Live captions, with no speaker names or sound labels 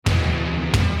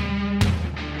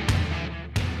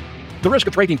The risk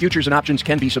of trading futures and options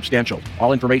can be substantial.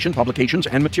 All information, publications,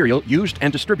 and material used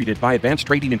and distributed by Advanced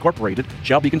Trading Incorporated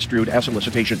shall be construed as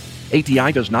solicitation.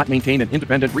 ATI does not maintain an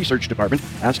independent research department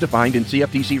as defined in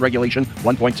CFTC Regulation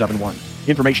 1.71.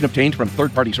 Information obtained from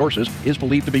third-party sources is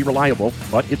believed to be reliable,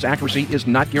 but its accuracy is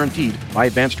not guaranteed by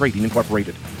Advanced Trading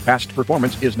Incorporated. Past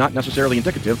performance is not necessarily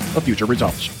indicative of future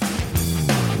results.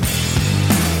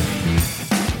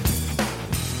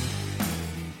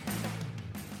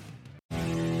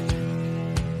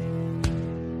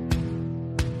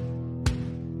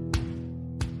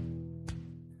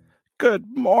 Good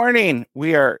morning.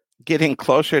 We are getting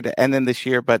closer to ending this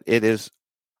year, but it is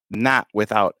not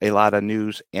without a lot of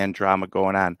news and drama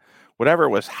going on. Whatever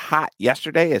was hot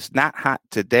yesterday is not hot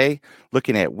today.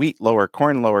 Looking at wheat lower,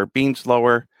 corn lower, beans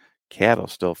lower, cattle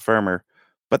still firmer.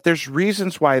 But there's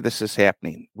reasons why this is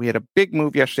happening. We had a big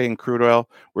move yesterday in crude oil.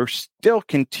 We're still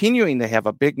continuing to have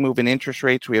a big move in interest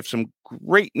rates. We have some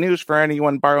great news for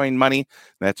anyone borrowing money.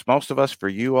 That's most of us. For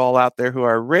you all out there who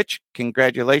are rich,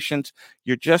 congratulations.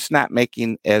 You're just not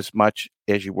making as much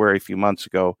as you were a few months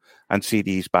ago on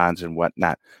CDs, bonds, and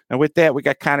whatnot. Now, with that, we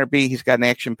got Connor B. He's got an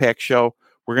action-packed show.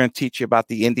 We're going to teach you about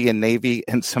the Indian Navy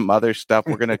and some other stuff.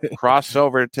 We're going to cross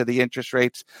over to the interest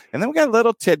rates. And then we got a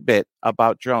little tidbit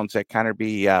about drones that Connor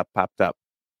B. Popped up.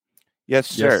 Yes,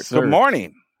 sir. Yes, sir. Good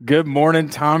morning. Good morning,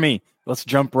 Tommy. Let's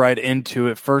jump right into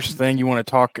it. First thing you want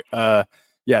to talk,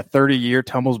 30-year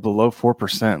tumbles below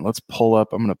 4%. Let's pull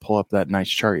up. I'm going to pull up that nice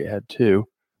chart you had too.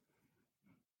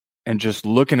 And just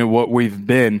looking at what we've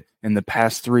been in the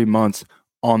past 3 months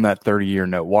on that 30-year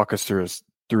note. Walk us through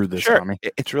this, Sure. Tommy.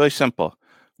 It's really simple.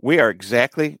 We are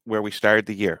exactly where we started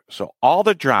the year. So all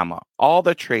the drama, all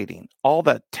the trading, all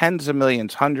the tens of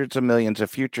millions, hundreds of millions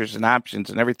of futures and options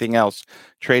and everything else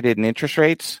traded in interest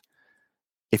rates,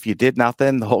 if you did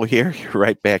nothing the whole year, you're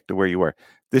right back to where you were.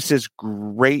 This is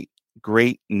great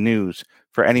news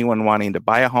for anyone wanting to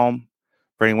buy a home,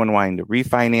 for anyone wanting to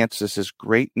refinance. This is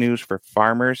great news for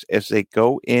farmers as they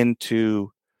go in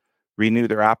to renew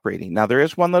their operating. Now, there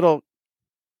is one little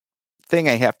thing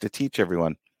I have to teach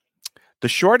everyone. The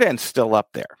short end's still up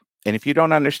there. And if you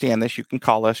don't understand this, you can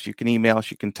call us, you can email us,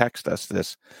 you can text us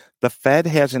this. The Fed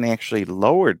hasn't actually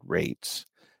lowered rates.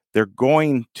 They're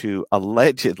going to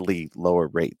allegedly lower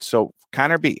rates. So,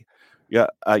 Connor B.,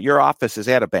 your office is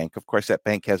at a bank. Of course, that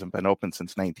bank hasn't been open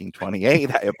since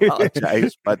 1928. I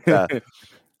apologize. But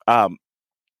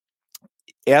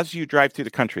as you drive through the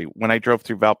country, when I drove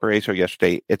through Valparaiso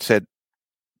yesterday, it said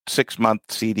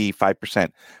 6-month CD,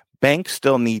 5%. Banks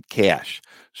still need cash.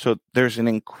 So there's an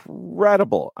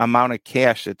incredible amount of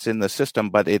cash that's in the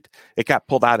system, but it got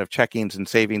pulled out of checkings and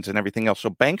savings and everything else. So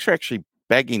banks are actually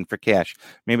begging for cash.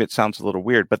 Maybe it sounds a little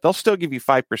weird, but they'll still give you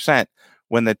 5%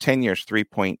 when the 10-year is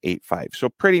 3.85. So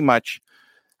pretty much,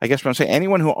 I guess what I'm saying,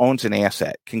 anyone who owns an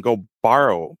asset can go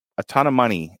borrow a ton of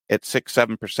money at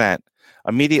 6-7%,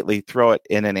 immediately throw it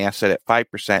in an asset at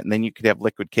 5%, and then you could have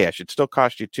liquid cash. It still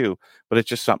costs you too, but it's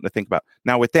just something to think about.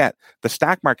 Now, with that, the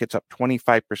stock market's up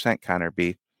 25%, Connor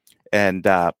B. And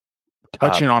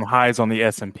touching on highs on the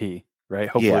S&P, right?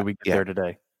 Hopefully we get there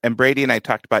today. And Brady and I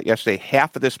talked about yesterday,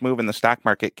 half of this move in the stock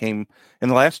market came in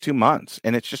the last 2 months,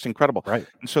 and it's just incredible. Right.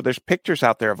 And so there's pictures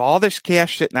out there of all this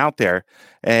cash sitting out there.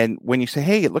 And when you say,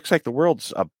 hey, it looks like the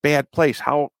world's a bad place,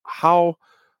 how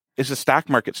is the stock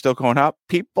market still going up?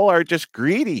 People are just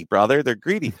greedy, brother. They're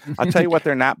greedy. I'll tell you what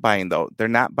they're not buying, though. They're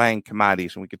not buying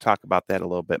commodities, and we could talk about that a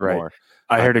little bit more.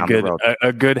 I heard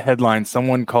a good headline.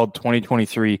 Someone called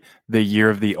 2023 the year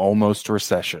of the almost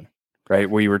recession, right?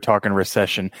 We were talking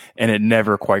recession, and it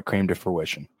never quite came to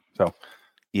fruition. So,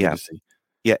 yeah.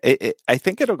 I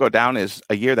think it'll go down as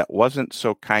a year that wasn't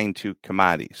so kind to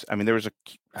commodities. I mean, there was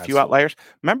a few outliers.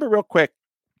 Remember, real quick,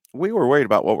 we were worried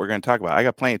about what we're going to talk about. I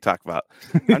got plenty to talk about.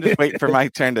 I'm just waiting for my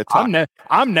turn to talk.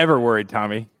 I'm never worried,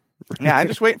 Tommy. Yeah, I'm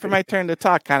just waiting for my turn to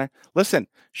talk, Connor. Listen,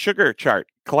 sugar chart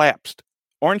collapsed.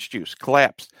 Orange juice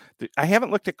collapsed. I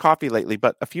haven't looked at coffee lately,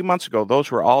 but a few months ago,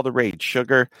 those were all the rage.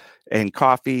 Sugar and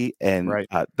coffee and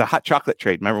the hot chocolate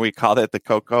trade. Remember we called it the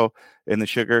cocoa and the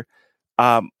sugar.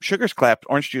 Sugar's collapsed.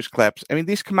 Orange juice collapsed. I mean,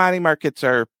 these commodity markets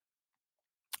are,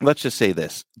 let's just say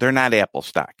this, they're not Apple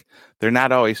stock. They're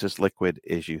not always as liquid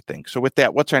as you think. So with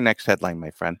that, what's our next headline, my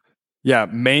friend? Yeah,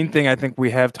 main thing I think we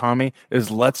have, Tommy,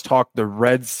 is let's talk the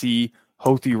Red Sea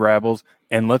Houthi rebels,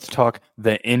 and let's talk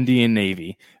the Indian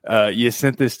Navy. You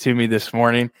sent this to me this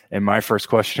morning, and my first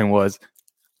question was,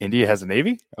 India has a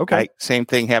Navy? Okay. Same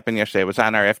thing happened yesterday. It was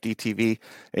on our FDTV,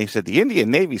 and he said, the Indian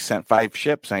Navy sent 5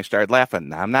 ships, and I started laughing.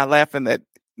 Now, I'm not laughing that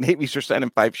navies are sending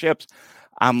 5 ships.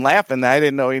 I'm laughing that I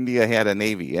didn't know India had a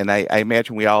Navy, and I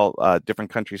imagine we all,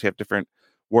 different countries have different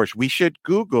wars. We should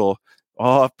Google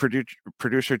Oh,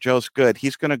 producer Joe's good.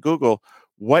 He's going to Google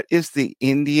what is the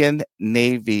Indian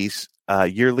Navy's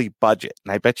yearly budget,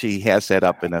 and I bet you he has that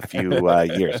up in a few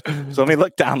years. So let me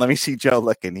look down. Let me see Joe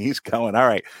looking. He's going. All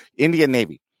right, Indian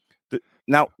Navy.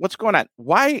 Now, what's going on?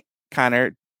 Why,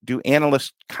 Connor, do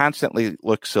analysts constantly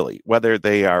look silly, whether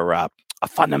they are a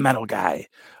fundamental guy,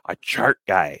 a chart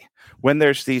guy, when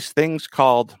there's these things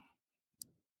called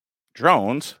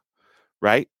drones,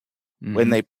 right? Mm-hmm.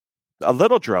 When a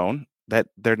little drone that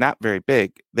they're not very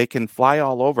big, they can fly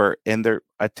all over and they're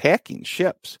attacking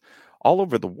ships all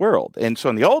over the world. And so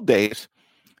in the old days,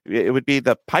 it would be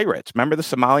the pirates. Remember the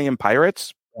Somalian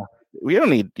pirates? Yeah. You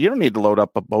don't need to load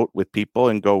up a boat with people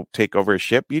and go take over a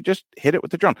ship. You just hit it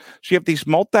with the drone. So you have these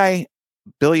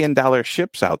multi-billion-dollar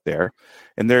ships out there,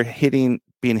 and they're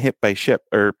being hit by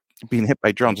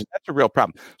drones. And that's a real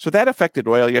problem. So that affected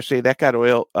oil yesterday. That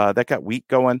got wheat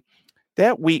going.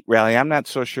 That wheat rally, I'm not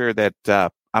so sure that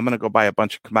I'm going to go buy a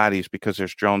bunch of commodities because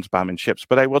there's drones bombing ships.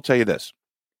 But I will tell you this.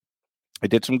 I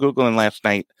did some Googling last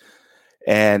night,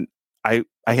 and I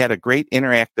had a great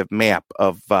interactive map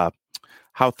of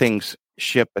how things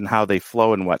ship and how they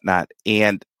flow and whatnot.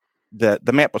 And the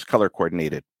map was color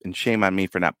coordinated, and shame on me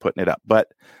for not putting it up. But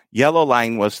yellow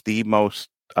line was the most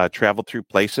traveled through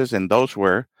places, and those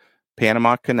were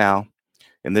Panama Canal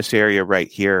in this area right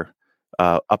here,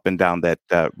 up and down that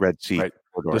Red Sea. Right.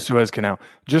 The Suez Canal.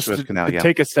 Just Suez Canal, to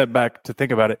take a step back to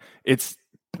think about it,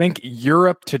 think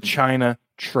Europe to China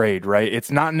trade, right? It's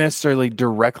not necessarily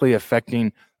directly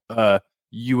affecting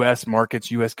U.S.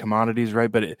 markets, U.S. commodities,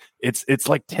 right? But it's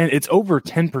like it's over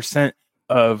 10%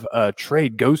 of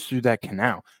trade goes through that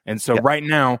canal. And so right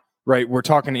now, right, we're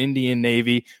talking Indian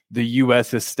Navy. The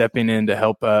U.S. is stepping in to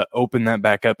help open that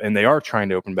back up, and they are trying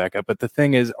to open back up. But the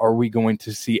thing is, are we going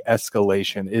to see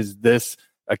escalation? Is this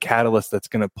a catalyst that's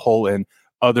going to pull in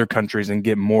other countries and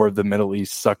get more of the Middle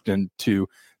East sucked into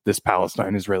this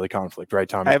Palestine-Israeli conflict, right,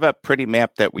 Tommy? I have a pretty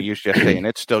map that we used yesterday, and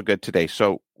it's still good today.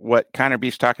 So what Connor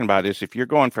B's talking about is if you're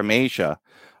going from Asia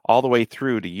all the way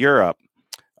through to Europe,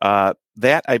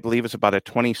 that I believe is about a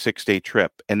 26-day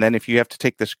trip. And then if you have to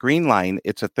take this green line,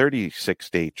 it's a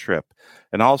 36-day trip.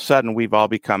 And all of a sudden, we've all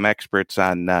become experts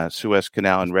on Suez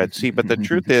Canal and Red Sea. But the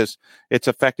truth is, it's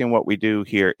affecting what we do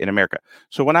here in America.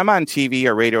 So when I'm on TV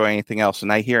or radio or anything else,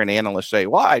 and I hear an analyst say,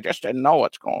 well, I just didn't know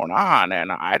what's going on,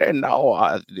 and I didn't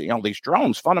know, these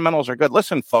drones, fundamentals are good.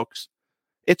 Listen, folks,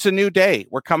 it's a new day.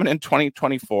 We're coming in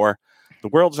 2024. The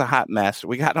world's a hot mess.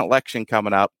 We got an election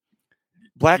coming up.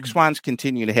 Black swans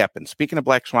continue to happen. Speaking of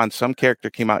black swans, some character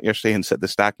came out yesterday and said the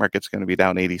stock market's going to be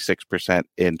down 86%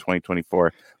 in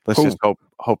 2024. Let's just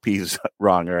hope he's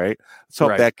wrong, all right? Let's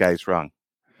hope that guy's wrong.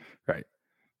 Right.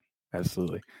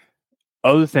 Absolutely.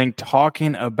 Other thing,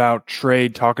 talking about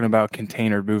trade, talking about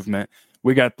container movement,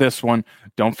 we got this one.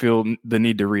 Don't feel the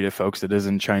need to read it, folks. It is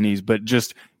in Chinese, but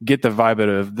just get the vibe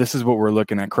of this is what we're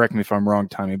looking at. Correct me if I'm wrong,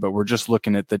 Tommy, but we're just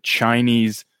looking at the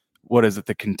Chinese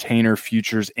the container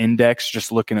futures index,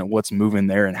 just looking at what's moving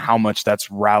there and how much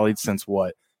that's rallied since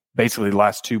basically the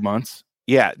last 2 months.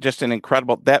 Yeah, just an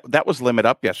incredible, that was limit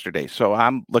up yesterday. So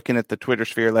I'm looking at the Twitter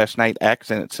sphere last night,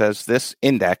 X, and it says this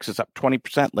index is up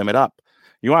 20% limit up.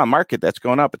 You want a market that's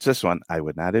going up, it's this one. I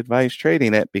would not advise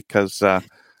trading it because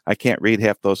I can't read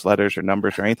half those letters or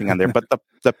numbers or anything on there. But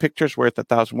the picture's worth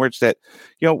 1,000 words that,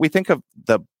 we think of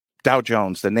the Dow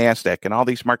Jones, the NASDAQ, and all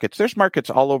these markets. There's markets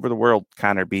all over the world,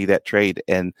 Connor B, that trade,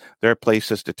 and there are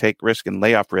places to take risk and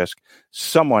lay off risk.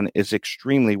 Someone is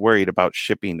extremely worried about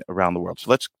shipping around the world. So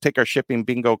let's take our shipping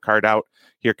bingo card out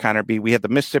here, Connor B. We have the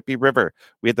Mississippi River.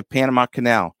 We have the Panama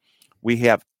Canal. We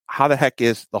have how the heck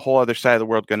is the whole other side of the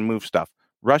world going to move stuff?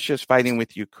 Russia's fighting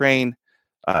with Ukraine.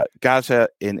 Gaza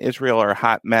and Israel are a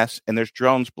hot mess, and there's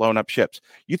drones blowing up ships.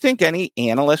 You think any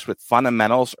analyst with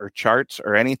fundamentals or charts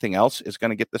or anything else is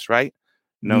going to get this right?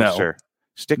 No, sir.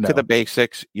 Stick to the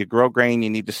basics. You grow grain.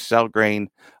 You need to sell grain.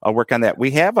 I'll work on that.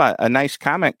 We have a nice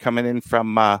comment coming in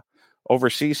from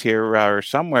overseas here or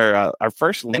somewhere. Our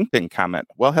first LinkedIn comment.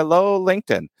 Well, hello,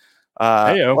 LinkedIn.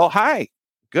 Well, hi.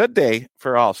 Good day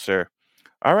for all, sir.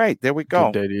 All right, there we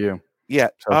go. Good day to you. Yeah.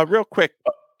 Real quick.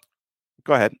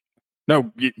 Go ahead.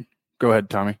 No, go ahead,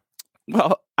 Tommy.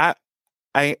 Well, I'm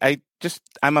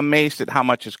amazed at how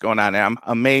much is going on. And I'm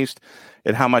amazed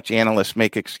at how much analysts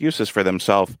make excuses for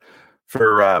themselves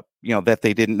for, that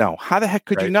they didn't know. How the heck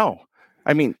could you know?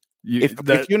 I mean, if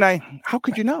you and I, how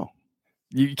could you know?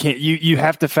 You can't, you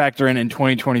have to factor in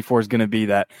 2024 is going to be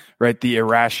that, right? The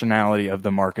irrationality of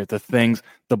the market, the things,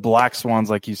 the black swans,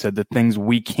 like you said, the things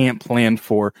we can't plan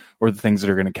for, or the things that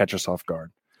are going to catch us off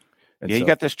guard. And you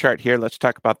got this chart here. Let's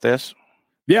talk about this.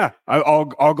 Yeah,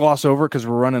 I'll gloss over because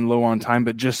we're running low on time,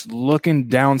 but just looking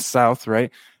down south, right?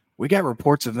 we got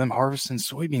reports of them harvesting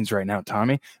soybeans right now,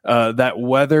 Tommy. That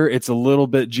weather, it's a little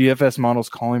bit, GFS models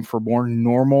calling for more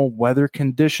normal weather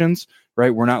conditions, right?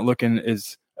 We're not looking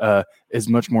as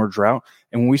much more drought.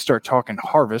 And when we start talking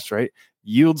harvest, right,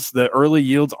 yields, the early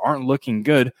yields aren't looking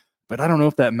good, but I don't know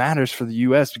if that matters for the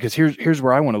U.S. because here's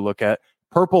where I want to look at.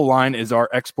 Purple line is our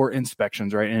export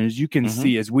inspections, right? And as you can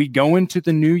see, as we go into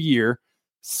the new year,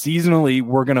 seasonally,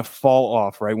 we're going to fall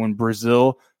off, right? When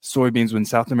Brazil soybeans, when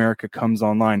South America comes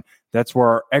online, that's where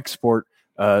our export,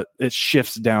 it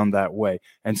shifts down that way.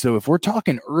 And so if we're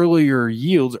talking earlier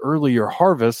yields, earlier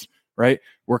harvest, right,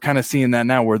 we're kind of seeing that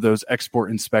now where those export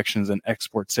inspections and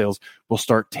export sales will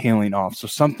start tailing off. So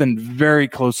something very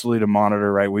closely to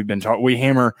monitor, right? We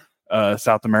hammer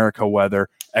South America weather,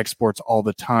 exports all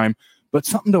the time, but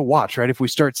something to watch, right? If we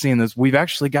start seeing this, we've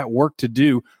actually got work to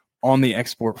do on the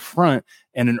export front,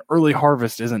 and an early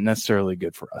harvest isn't necessarily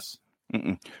good for us.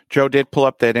 Joe did pull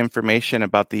up that information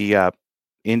about the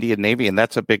Indian Navy, and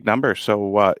that's a big number.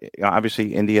 So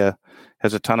obviously India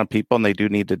has a ton of people, and they do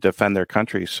need to defend their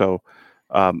country. So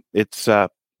it's a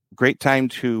great time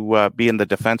to be in the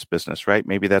defense business, right?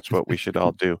 Maybe that's what we should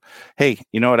all do. Hey,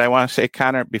 you know what I want to say,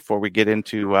 Connor, before we get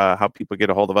into how people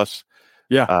get a hold of us?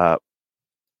 Yeah.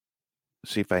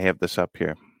 See if I have this up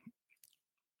here.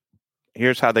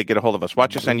 Here's how they get a hold of us.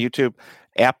 Watch us on YouTube,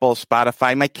 Apple,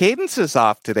 Spotify. My cadence is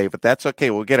off today, but that's okay.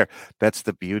 We'll get her. That's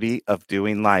the beauty of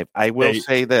doing live. I will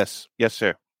say this. Yes,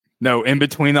 sir. No, in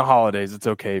between the holidays, it's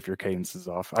okay if your cadence is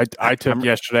off. I took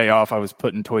yesterday off. I was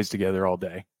putting toys together all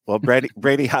day. Well,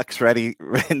 Brady Huck's ready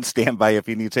and stand by if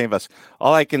you need any of us.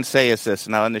 All I can say is this,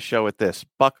 and I'll end the show with this.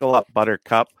 Buckle up,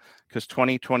 Buttercup, because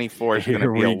 2024 is going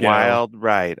to be a wild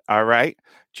ride. All right?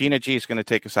 Gina G is going to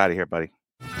take us out of here, buddy.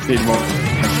 See you tomorrow.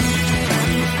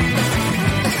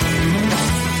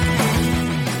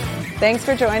 Thanks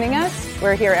for joining us.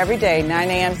 We're here every day, 9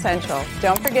 a.m. Central.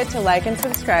 Don't forget to like and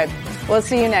subscribe. We'll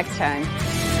see you next time.